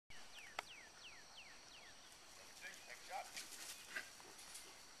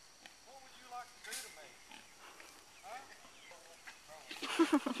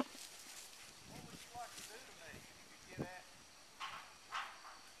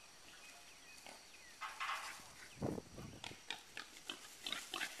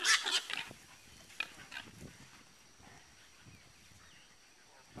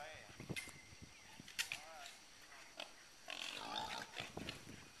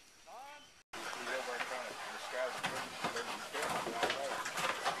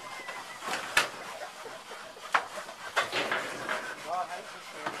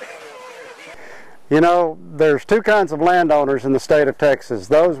You know, there's two kinds of landowners in the state of Texas,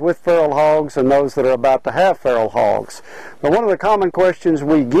 those with feral hogs and those that are about to have feral hogs. But one of the common questions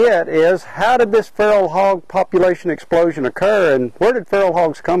we get is, how did this feral hog population explosion occur, and where did feral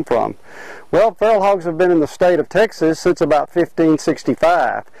hogs come from? Well, feral hogs have been in the state of Texas since about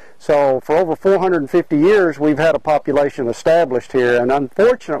 1565. So for over 450 years we've had a population established here, and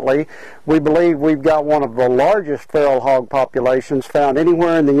unfortunately we believe we've got one of the largest feral hog populations found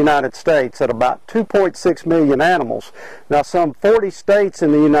anywhere in the United States at about 2.6 million animals. Now, some 40 states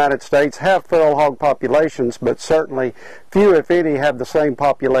in the United States have feral hog populations, but certainly few, if any, have the same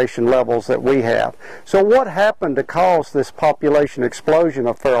population levels that we have. So what happened to cause this population explosion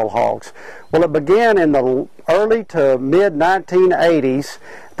of feral hogs? Well, it began in the early to mid-1980s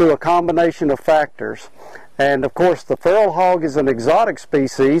through a combination of factors. And of course, the feral hog is an exotic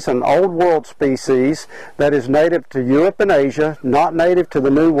species, an old world species that is native to Europe and Asia, not native to the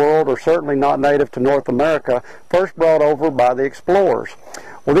New World, or certainly not native to North America, first brought over by the explorers.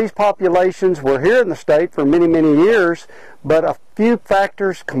 Well, these populations were here in the state for many, many years, but a few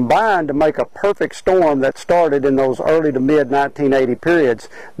factors combined to make a perfect storm that started in those early to mid-1980 periods.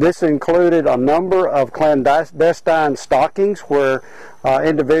 This included a number of clandestine stockings where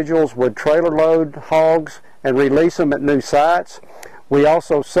individuals would trailer load hogs and release them at new sites. We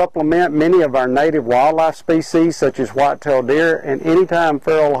also supplement many of our native wildlife species, such as white-tailed deer, and anytime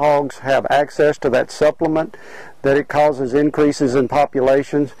feral hogs have access to that supplement, that it causes increases in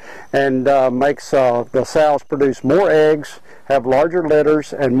populations and makes the sows produce more eggs, have larger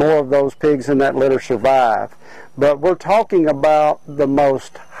litters, and more of those pigs in that litter survive. But we're talking about the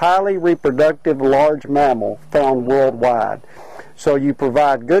most highly reproductive large mammal found worldwide. So you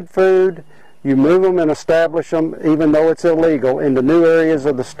provide good food, you move them and establish them, even though it's illegal, into new areas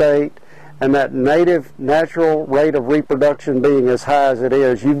of the state, and that native natural rate of reproduction being as high as it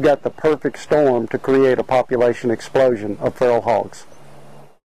is, you've got the perfect storm to create a population explosion of feral hogs.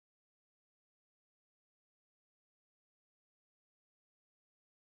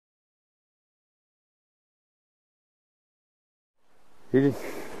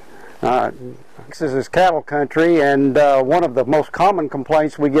 Texas is cattle country, and one of the most common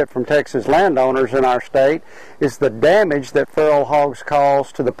complaints we get from Texas landowners in our state is the damage that feral hogs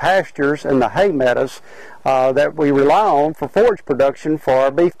cause to the pastures and the hay meadows that we rely on for forage production for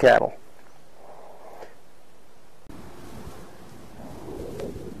our beef cattle.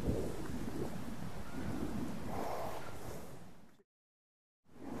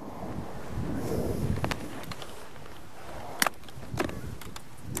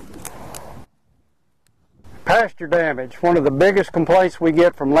 Pasture damage. One of the biggest complaints we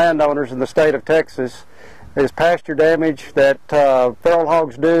get from landowners in the state of Texas is pasture damage that feral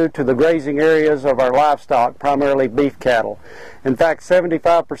hogs do to the grazing areas of our livestock, primarily beef cattle. In fact,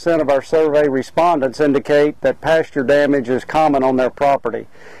 75% of our survey respondents indicate that pasture damage is common on their property.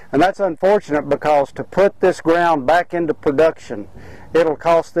 And that's unfortunate, because to put this ground back into production, it'll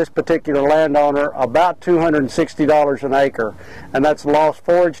cost this particular landowner about $260 an acre, and that's lost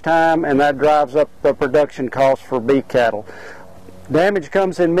forage time, and that drives up the production costs for beef cattle. Damage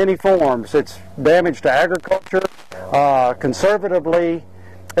comes in many forms. It's damage to agriculture, conservatively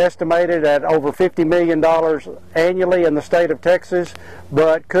estimated at over $50 million annually in the state of Texas,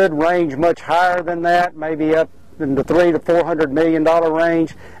 but could range much higher than that, maybe up in the $300 to $400 million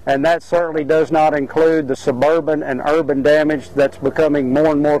range, and that certainly does not include the suburban and urban damage that's becoming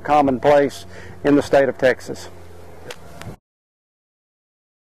more and more commonplace in the state of Texas.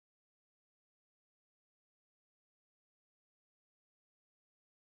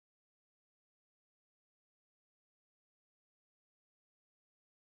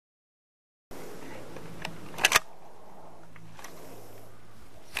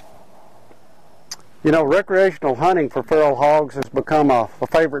 You know, recreational hunting for feral hogs has become a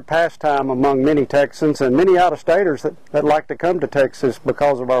favorite pastime among many Texans and many out-of-staters that like to come to Texas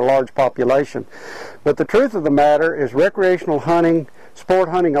because of our large population. But the truth of the matter is, recreational hunting, sport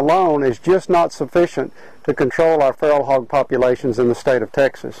hunting alone, is just not sufficient to control our feral hog populations in the state of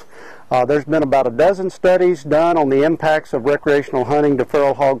Texas. There's been about a dozen studies done on the impacts of recreational hunting to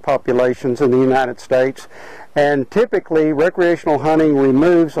feral hog populations in the United States, and typically recreational hunting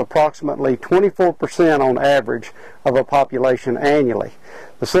removes approximately 24% on average of a population annually.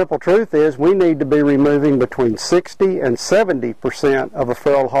 The simple truth is, we need to be removing between 60 and 70% of a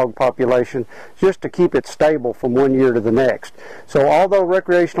feral hog population just to keep it stable from one year to the next. So although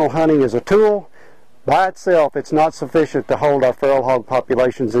recreational hunting is a tool, by itself it's not sufficient to hold our feral hog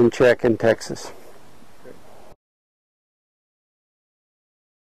populations in check in Texas.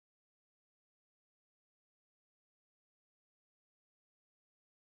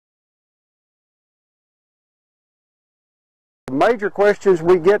 the major questions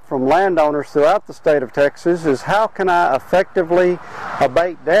we get from landowners throughout the state of Texas is how can I effectively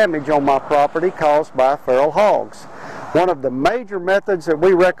abate damage on my property caused by feral hogs? One of the major methods that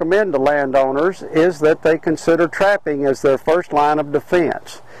we recommend to landowners is that they consider trapping as their first line of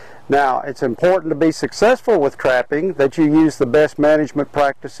defense. Now, it's important to be successful with trapping that you use the best management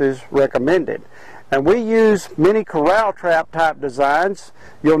practices recommended. And we use mini corral trap type designs.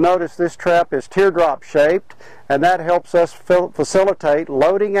 You'll notice this trap is teardrop shaped, and that helps us facilitate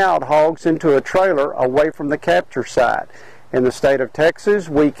loading out hogs into a trailer away from the capture site. In the state of Texas,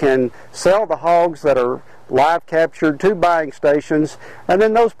 we can sell the hogs that are live captured to buying stations, and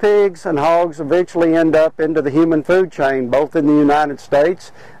then those pigs and hogs eventually end up into the human food chain, both in the United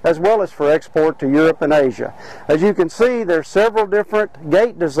States as well as for export to Europe and Asia. As you can see, there's several different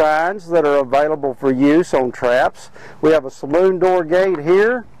gate designs that are available for use on traps. We have a saloon door gate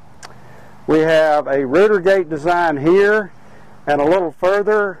here, we have a rooter gate design here, and a little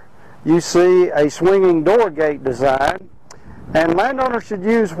further you see a swinging door gate design. And landowners should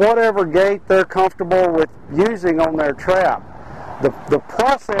use whatever gate they're comfortable with using on their trap. The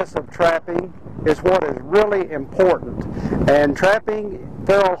process of trapping is what is really important. And trapping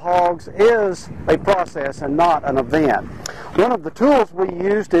feral hogs is a process and not an event. One of the tools we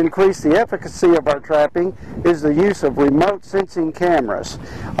use to increase the efficacy of our trapping is the use of remote sensing cameras.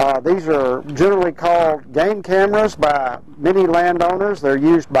 These are generally called game cameras by many landowners. They're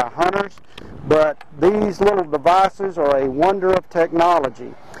used by hunters. But these little devices are a wonder of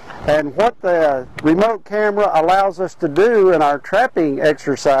technology. And what the remote camera allows us to do in our trapping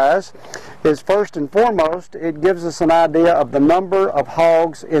exercise is, first and foremost, it gives us an idea of the number of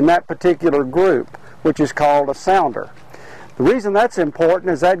hogs in that particular group, which is called a sounder. The reason that's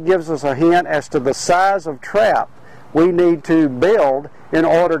important is that gives us a hint as to the size of trap we need to build in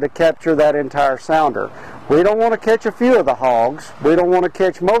order to capture that entire sounder. We don't want to catch a few of the hogs. We don't want to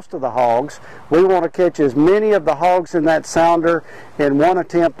catch most of the hogs. We want to catch as many of the hogs in that sounder in one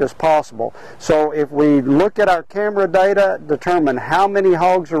attempt as possible. So if we look at our camera data, determine how many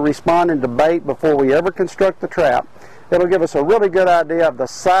hogs are responding to bait before we ever construct the trap, it'll give us a really good idea of the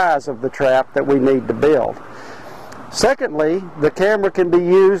size of the trap that we need to build. Secondly, the camera can be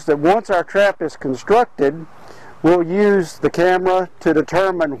used that once our trap is constructed, we'll use the camera to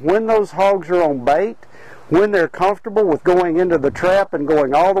determine when those hogs are on bait, when they're comfortable with going into the trap and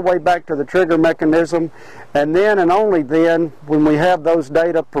going all the way back to the trigger mechanism, and then and only then, when we have those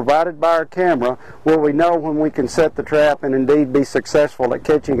data provided by our camera, will we know when we can set the trap and indeed be successful at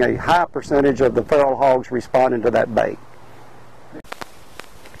catching a high percentage of the feral hogs responding to that bait.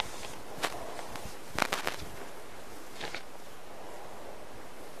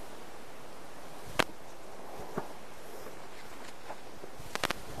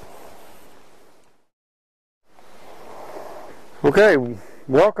 Okay,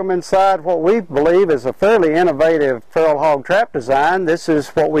 welcome inside what we believe is a fairly innovative feral hog trap design. This is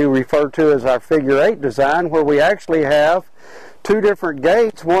what we refer to as our figure 8 design, where we actually have two different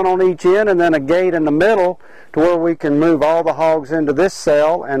gates, one on each end and then a gate in the middle, to where we can move all the hogs into this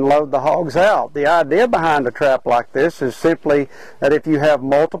cell and load the hogs out. The idea behind a trap like this is simply that if you have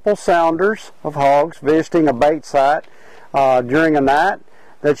multiple sounders of hogs visiting a bait site during a night,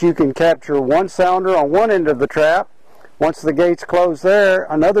 that you can capture one sounder on one end of the trap. Once the gate's closed there,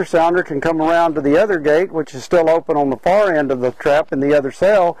 another sounder can come around to the other gate, which is still open on the far end of the trap in the other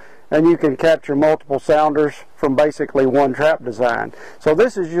cell, and you can capture multiple sounders from basically one trap design. So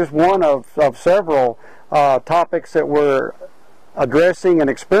this is just one of several topics that we're addressing and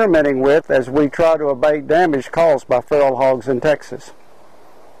experimenting with as we try to abate damage caused by feral hogs in Texas.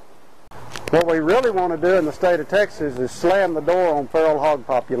 What we really want to do in the state of Texas is slam the door on feral hog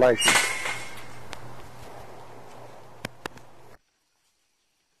populations.